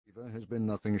has been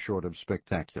nothing short of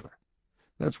spectacular.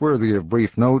 That's worthy of brief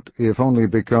note, if only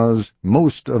because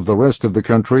most of the rest of the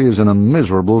country is in a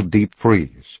miserable deep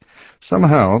freeze.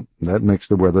 Somehow, that makes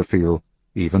the weather feel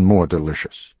even more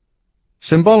delicious.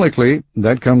 Symbolically,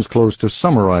 that comes close to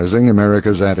summarizing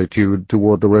America's attitude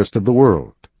toward the rest of the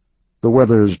world. The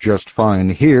weather's just fine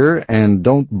here, and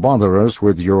don't bother us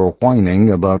with your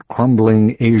whining about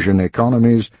crumbling Asian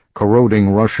economies, corroding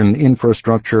Russian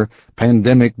infrastructure,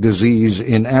 pandemic disease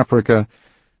in Africa,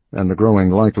 and the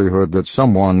growing likelihood that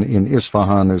someone in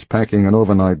Isfahan is packing an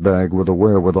overnight bag with the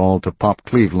wherewithal to pop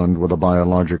Cleveland with a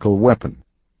biological weapon.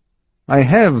 I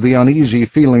have the uneasy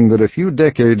feeling that a few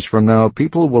decades from now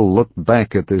people will look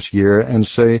back at this year and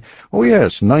say, oh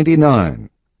yes, 99.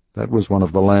 That was one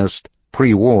of the last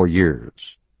pre-war years.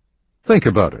 Think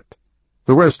about it.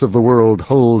 The rest of the world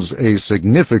holds a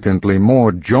significantly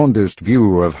more jaundiced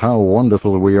view of how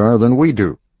wonderful we are than we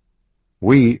do.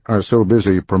 We are so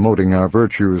busy promoting our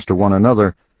virtues to one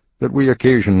another that we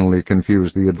occasionally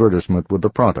confuse the advertisement with the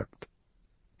product.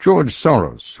 George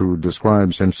Soros, who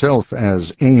describes himself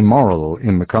as amoral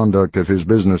in the conduct of his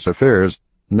business affairs,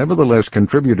 nevertheless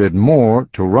contributed more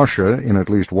to Russia in at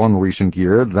least one recent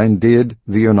year than did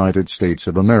the United States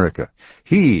of America.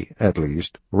 He, at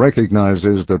least,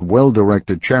 recognizes that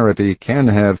well-directed charity can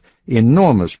have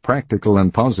enormous practical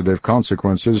and positive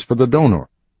consequences for the donor.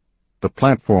 The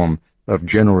platform of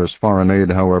generous foreign aid,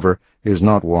 however, is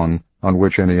not one on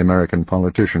which any American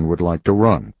politician would like to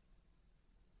run.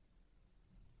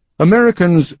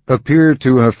 Americans appear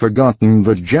to have forgotten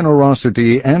the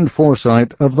generosity and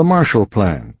foresight of the Marshall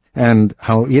Plan, and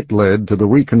how it led to the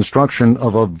reconstruction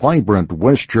of a vibrant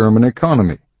West German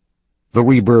economy. The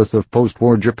rebirth of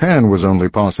post-war Japan was only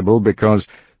possible because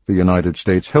the United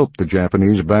States helped the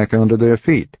Japanese back onto their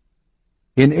feet.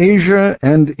 In Asia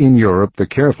and in Europe, the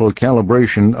careful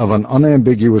calibration of an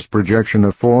unambiguous projection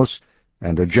of force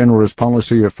and a generous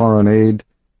policy of foreign aid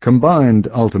combined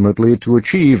ultimately to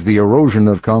achieve the erosion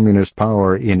of communist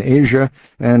power in Asia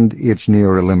and its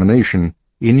near elimination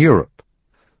in Europe.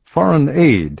 Foreign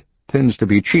aid tends to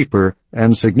be cheaper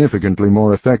and significantly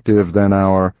more effective than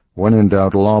our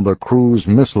when-in-doubt lob a cruise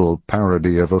missile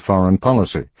parody of a foreign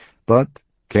policy, but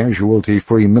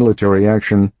casualty-free military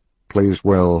action plays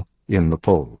well in the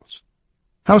polls.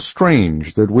 How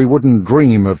strange that we wouldn't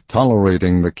dream of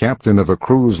tolerating the captain of a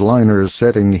cruise liner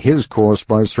setting his course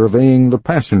by surveying the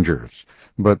passengers,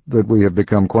 but that we have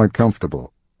become quite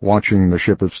comfortable watching the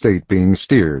ship of state being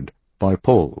steered by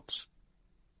poles.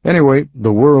 Anyway,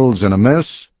 the world's in a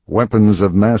mess, weapons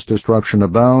of mass destruction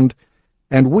abound,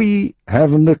 and we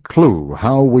haven't a clue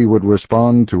how we would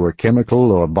respond to a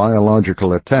chemical or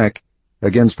biological attack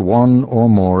against one or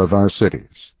more of our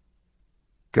cities.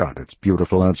 God, it's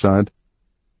beautiful outside.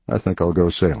 I think I'll go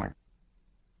sailing.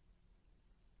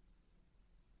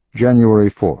 January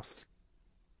 4th.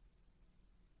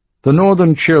 The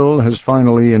northern chill has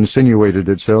finally insinuated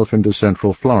itself into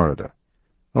central Florida.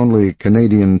 Only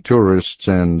Canadian tourists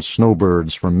and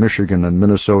snowbirds from Michigan and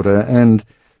Minnesota and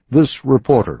this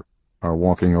reporter are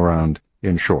walking around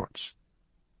in shorts.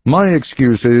 My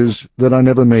excuse is that I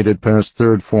never made it past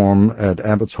third form at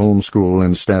Abbotsholme School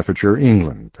in Staffordshire,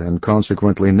 England, and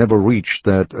consequently never reached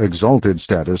that exalted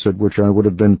status at which I would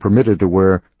have been permitted to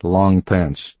wear long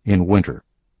pants in winter.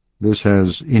 This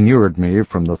has inured me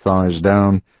from the thighs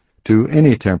down to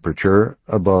any temperature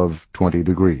above 20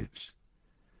 degrees.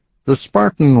 The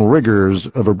Spartan rigors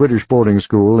of a British boarding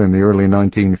school in the early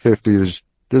 1950s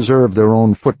deserve their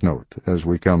own footnote as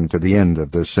we come to the end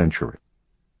of this century.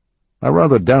 I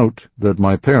rather doubt that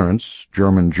my parents,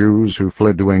 German Jews who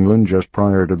fled to England just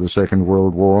prior to the Second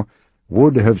World War,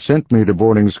 would have sent me to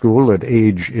boarding school at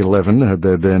age 11 had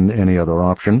there been any other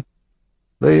option.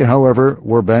 They, however,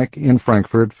 were back in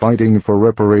Frankfurt fighting for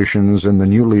reparations in the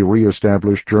newly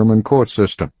re-established German court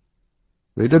system.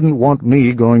 They didn't want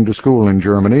me going to school in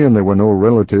Germany, and there were no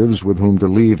relatives with whom to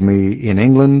leave me in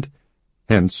England,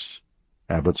 hence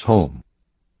Abbotsholme.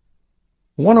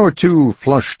 One or two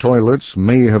flush toilets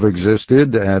may have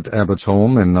existed at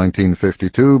Abbotsholme in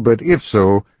 1952, but if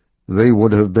so, they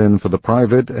would have been for the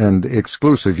private and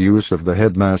exclusive use of the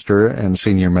headmaster and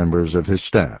senior members of his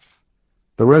staff.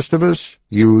 The rest of us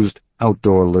used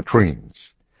outdoor latrines.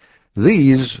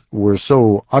 These were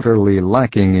so utterly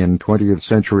lacking in 20th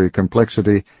century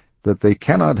complexity that they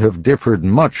cannot have differed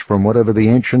much from whatever the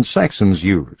ancient Saxons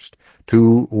used.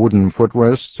 Two wooden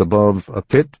footrests above a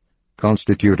pit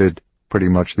constituted pretty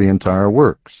much the entire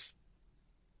works.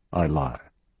 I lie.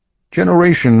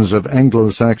 Generations of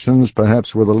Anglo-Saxons,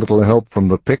 perhaps with a little help from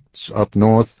the Picts up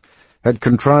north, had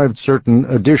contrived certain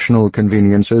additional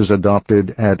conveniences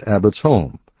adopted at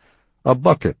Abbotsholme. A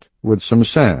bucket with some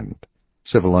sand,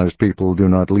 Civilized people do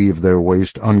not leave their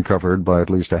waste uncovered by at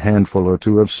least a handful or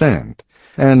two of sand,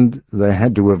 and there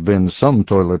had to have been some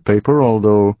toilet paper,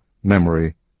 although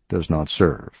memory does not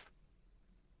serve.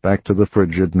 Back to the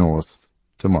frigid North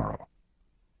tomorrow.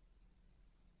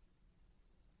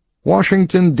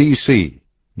 Washington, D.C.,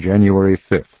 January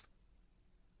 5th.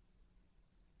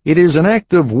 It is an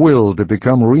act of will to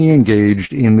become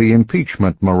re-engaged in the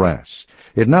impeachment morass.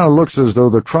 It now looks as though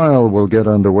the trial will get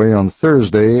underway on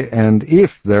Thursday, and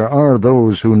if there are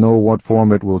those who know what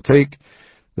form it will take,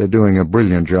 they're doing a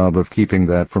brilliant job of keeping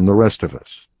that from the rest of us.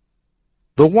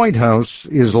 The White House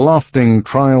is lofting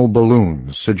trial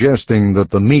balloons, suggesting that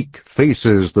the meek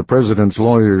faces the president's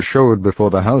lawyers showed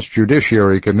before the House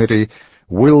Judiciary Committee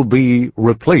will be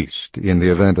replaced in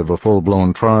the event of a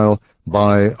full-blown trial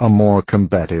by a more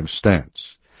combative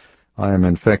stance. I am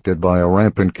infected by a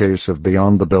rampant case of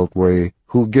beyond the Beltway,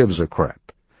 who gives a crap.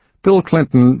 Bill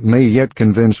Clinton may yet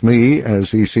convince me,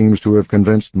 as he seems to have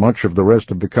convinced much of the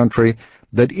rest of the country,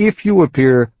 that if you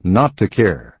appear not to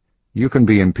care, you can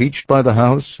be impeached by the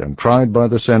House and tried by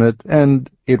the Senate, and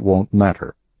it won't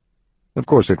matter. Of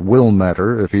course, it will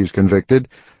matter if he's convicted,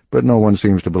 but no one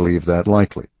seems to believe that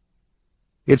likely.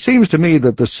 It seems to me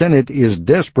that the Senate is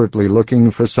desperately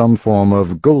looking for some form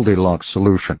of Goldilocks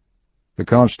solution. The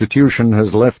Constitution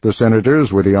has left the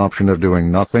senators with the option of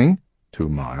doing nothing, too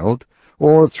mild,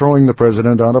 or throwing the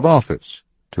president out of office,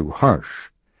 too harsh.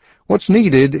 What's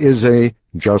needed is a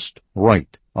just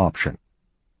right option.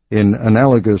 In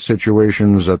analogous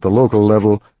situations at the local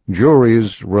level,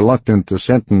 juries reluctant to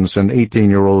sentence an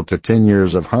 18-year-old to 10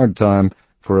 years of hard time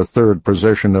for a third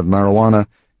possession of marijuana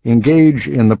engage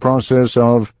in the process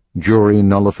of jury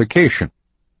nullification.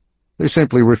 They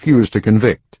simply refuse to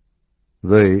convict.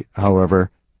 They, however,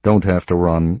 don't have to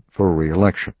run for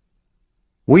re-election.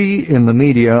 We in the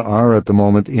media are at the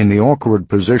moment in the awkward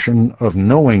position of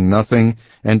knowing nothing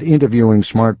and interviewing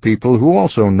smart people who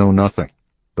also know nothing.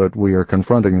 But we are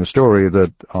confronting a story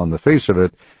that, on the face of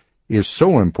it, is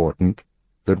so important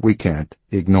that we can't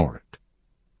ignore it.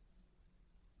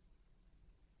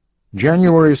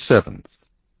 January 7th.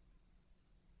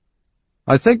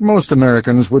 I think most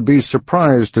Americans would be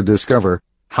surprised to discover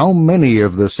how many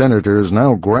of the senators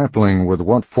now grappling with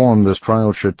what form this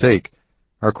trial should take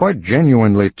are quite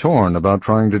genuinely torn about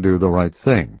trying to do the right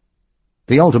thing.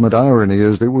 The ultimate irony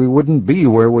is that we wouldn't be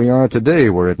where we are today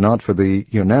were it not for the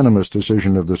unanimous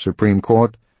decision of the Supreme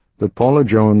Court that Paula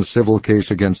Jones' civil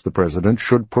case against the president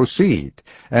should proceed,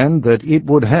 and that it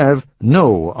would have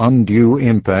no undue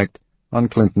impact on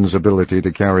Clinton's ability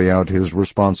to carry out his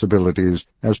responsibilities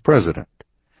as president.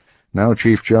 Now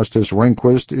Chief Justice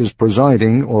Rehnquist is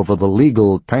presiding over the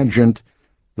legal pageant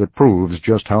that proves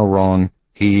just how wrong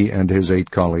he and his 8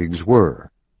 colleagues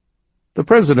were. The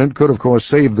president could, of course,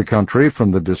 save the country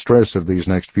from the distress of these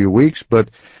next few weeks, but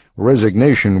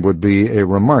resignation would be a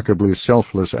remarkably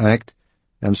selfless act,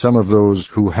 and some of those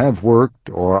who have worked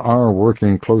or are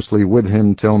working closely with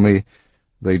him tell me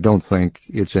they don't think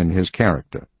it's in his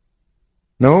character.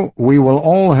 No, we will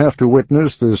all have to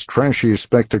witness this trashy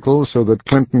spectacle so that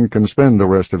Clinton can spend the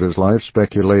rest of his life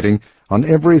speculating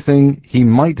on everything he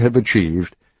might have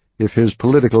achieved if his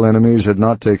political enemies had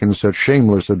not taken such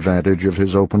shameless advantage of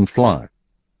his open fly.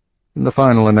 In the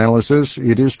final analysis,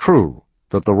 it is true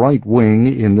that the right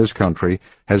wing in this country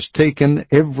has taken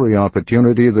every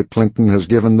opportunity that Clinton has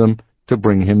given them to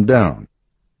bring him down.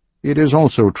 It is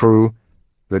also true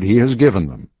that he has given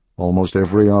them almost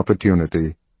every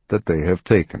opportunity that they have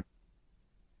taken.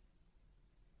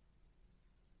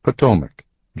 Potomac,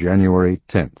 January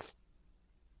 10th.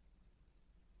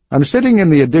 I'm sitting in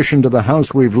the addition to the house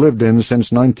we've lived in since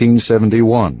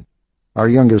 1971. Our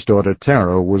youngest daughter,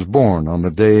 Tara, was born on the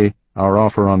day our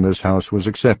offer on this house was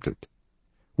accepted.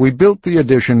 We built the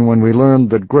addition when we learned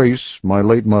that Grace, my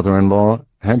late mother-in-law,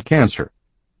 had cancer.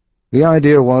 The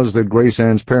idea was that Grace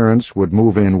Ann's parents would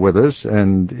move in with us,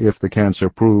 and if the cancer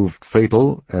proved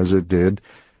fatal, as it did,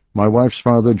 my wife's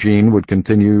father, Gene, would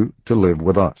continue to live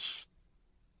with us.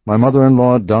 My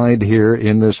mother-in-law died here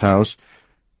in this house,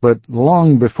 but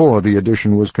long before the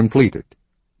addition was completed.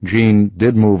 Gene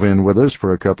did move in with us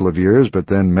for a couple of years, but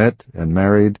then met and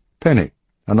married Penny,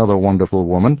 another wonderful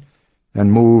woman,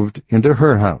 and moved into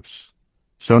her house.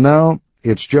 So now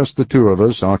it's just the two of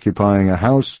us occupying a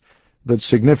house that's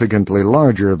significantly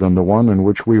larger than the one in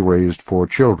which we raised 4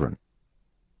 children.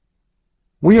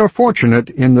 We are fortunate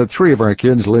in that 3 of our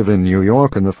kids live in New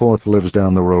York and the 4th lives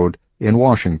down the road in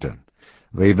Washington.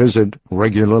 They visit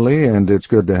regularly, and it's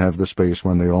good to have the space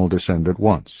when they all descend at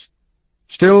once.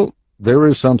 Still, there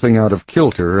is something out of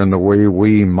kilter in the way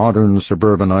we modern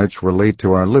suburbanites relate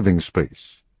to our living space.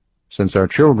 Since our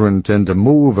children tend to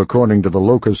move according to the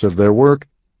locus of their work,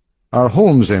 our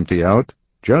homes empty out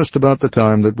just about the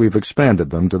time that we've expanded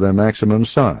them to their maximum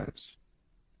size.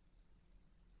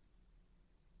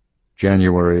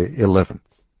 January 11th.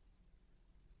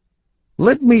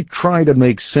 Let me try to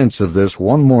make sense of this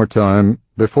one more time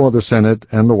before the Senate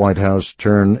and the White House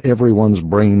turn everyone's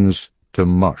brains to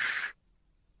mush.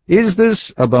 Is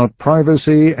this about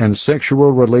privacy and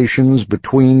sexual relations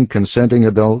between consenting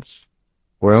adults?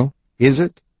 Well, is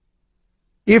it?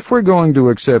 If we're going to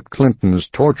accept Clinton's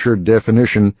tortured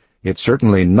definition, it's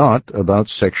certainly not about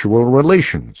sexual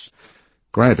relations.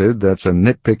 Granted, that's a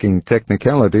nitpicking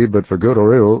technicality, but for good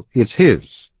or ill, it's his.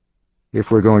 If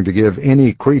we're going to give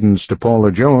any credence to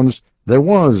Paula Jones, there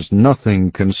was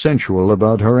nothing consensual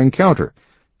about her encounter.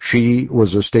 She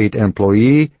was a state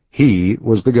employee, he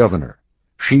was the governor.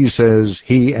 She says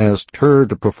he asked her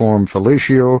to perform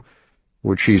fellatio,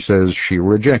 which she says she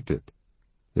rejected.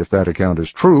 If that account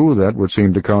is true, that would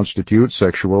seem to constitute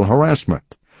sexual harassment.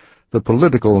 The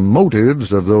political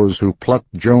motives of those who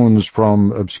plucked Jones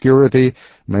from obscurity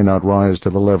may not rise to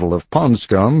the level of pond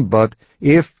scum, but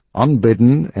if,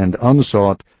 unbidden and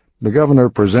unsought, the governor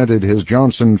presented his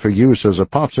Johnson for use as a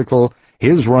popsicle,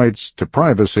 his rights to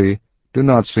privacy do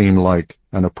not seem like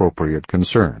an appropriate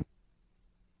concern.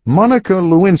 Monica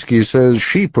Lewinsky says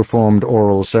she performed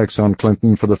oral sex on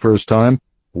Clinton for the first time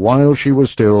while she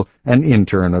was still an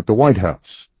intern at the White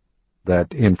House.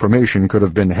 That information could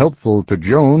have been helpful to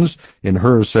Jones in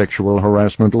her sexual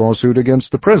harassment lawsuit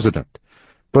against the president,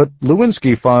 but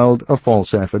Lewinsky filed a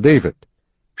false affidavit.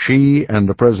 She and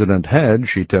the president had,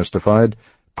 she testified,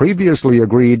 previously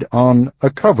agreed on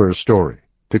a cover story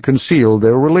to conceal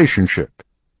their relationship.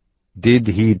 Did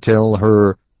he tell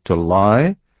her to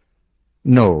lie?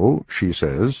 No, she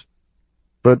says.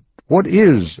 But what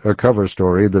is a cover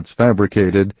story that's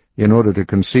fabricated in order to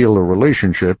conceal a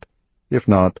relationship, if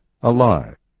not a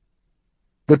lie?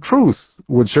 The truth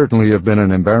would certainly have been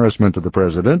an embarrassment to the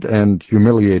president and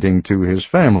humiliating to his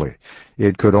family.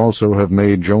 It could also have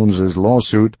made Jones's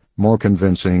lawsuit more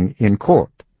convincing in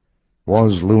court.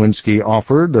 Was Lewinsky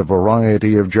offered a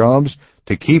variety of jobs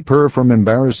to keep her from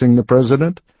embarrassing the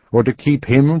president, or to keep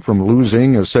him from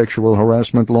losing a sexual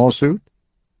harassment lawsuit?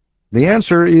 The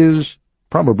answer is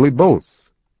probably both.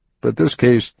 But this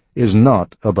case is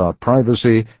not about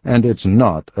privacy, and it's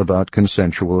not about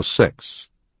consensual sex.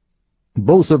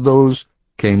 Both of those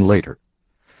came later.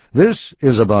 This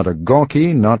is about a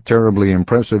gawky, not terribly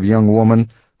impressive young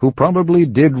woman who probably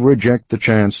did reject the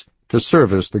chance to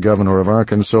service the governor of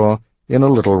Arkansas in a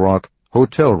Little Rock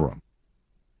hotel room.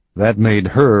 That made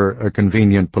her a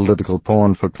convenient political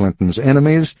pawn for Clinton's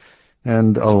enemies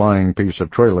and a lying piece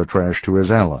of trailer trash to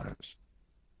his allies.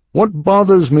 What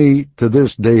bothers me to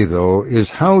this day, though, is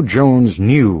how Jones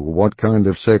knew what kind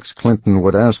of sex Clinton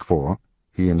would ask for.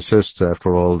 He insists,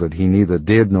 after all, that he neither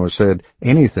did nor said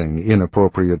anything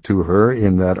inappropriate to her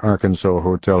in that Arkansas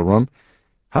hotel room.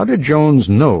 How did Jones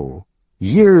know,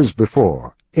 years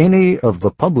before any of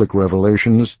the public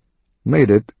revelations made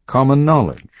it common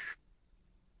knowledge?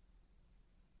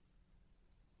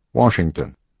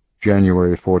 Washington,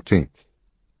 January 14th.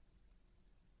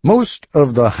 Most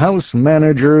of the House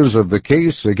managers of the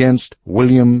case against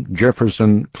William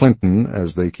Jefferson Clinton,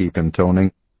 as they keep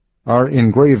intoning, are in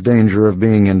grave danger of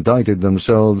being indicted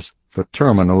themselves for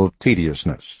terminal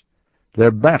tediousness.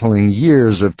 They're battling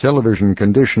years of television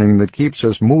conditioning that keeps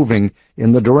us moving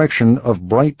in the direction of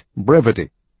bright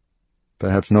brevity.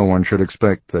 Perhaps no one should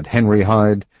expect that Henry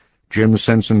Hyde, Jim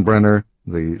Sensenbrenner,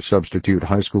 the substitute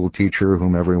high school teacher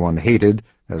whom everyone hated,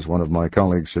 as one of my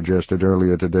colleagues suggested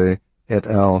earlier today, et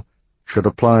al., should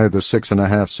apply the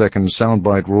 6.5-second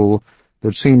soundbite rule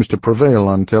that seems to prevail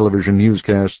on television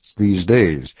newscasts these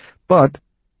days. But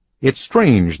it's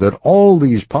strange that all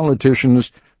these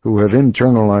politicians who have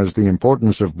internalized the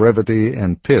importance of brevity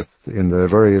and pith in their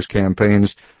various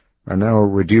campaigns are now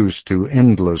reduced to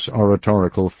endless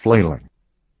oratorical flailing.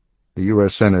 The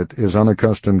U.S. Senate is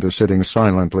unaccustomed to sitting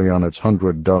silently on its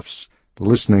 100 duffs,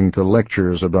 listening to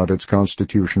lectures about its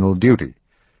constitutional duty.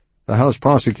 The House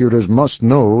prosecutors must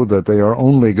know that they are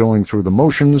only going through the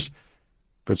motions,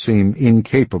 but seem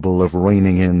incapable of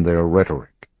reining in their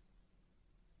rhetoric.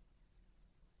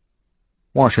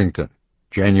 Washington,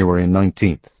 January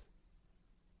 19th.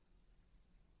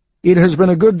 It has been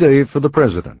a good day for the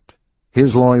President.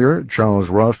 His lawyer, Charles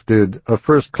Ruff, did a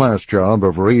first-class job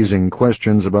of raising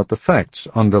questions about the facts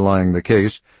underlying the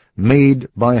case made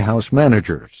by House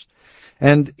managers,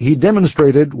 and he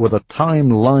demonstrated with a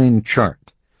timeline chart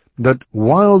that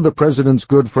while the President's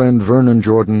good friend Vernon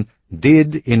Jordan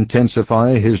did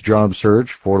intensify his job search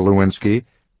for Lewinsky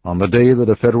on the day that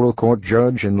a federal court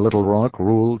judge in Little Rock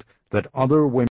ruled that other women